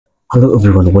Hello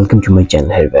everyone, welcome to my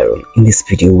channel Herbarrel. In this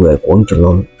video we are going to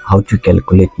learn how to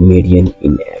calculate median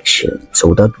in Excel. So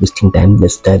without wasting time,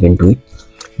 let's dive into it.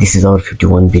 This is our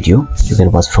 51 video. You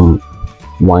can watch from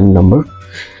one number.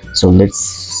 So let's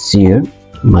see here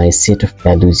my set of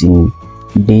values in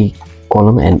D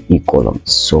column and E column.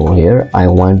 So here I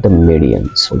want the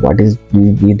median. So what will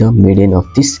be the median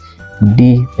of this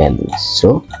D values?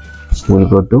 So we'll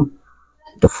go to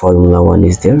the formula. One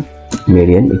is there,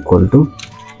 median equal to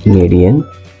median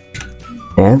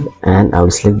tab, and I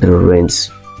will select the range,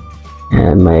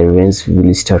 and my range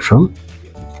will start from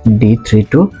D3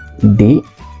 to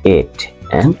D8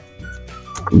 and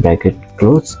bracket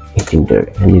close, hit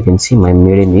enter, and you can see my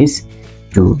median is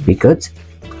 2 because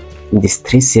these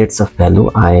three sets of value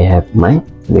I have my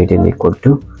median equal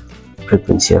to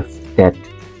frequency of that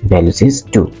values is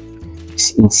 2.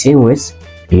 In same ways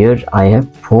here I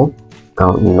have 4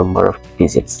 count number of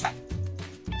digits.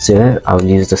 So here I will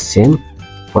use the same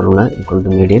formula equal to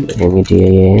median,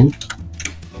 median,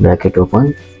 bracket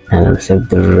open, and I will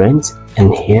select the range,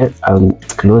 and here I will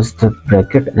close the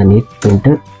bracket and hit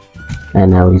enter,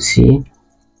 and I will see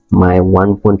my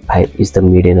 1.5 is the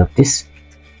median of this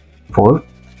 4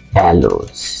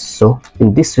 values. So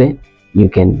in this way you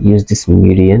can use this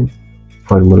median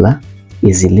formula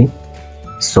easily.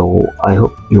 So I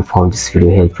hope you found this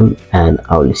video helpful, and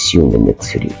I will see you in the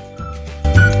next video.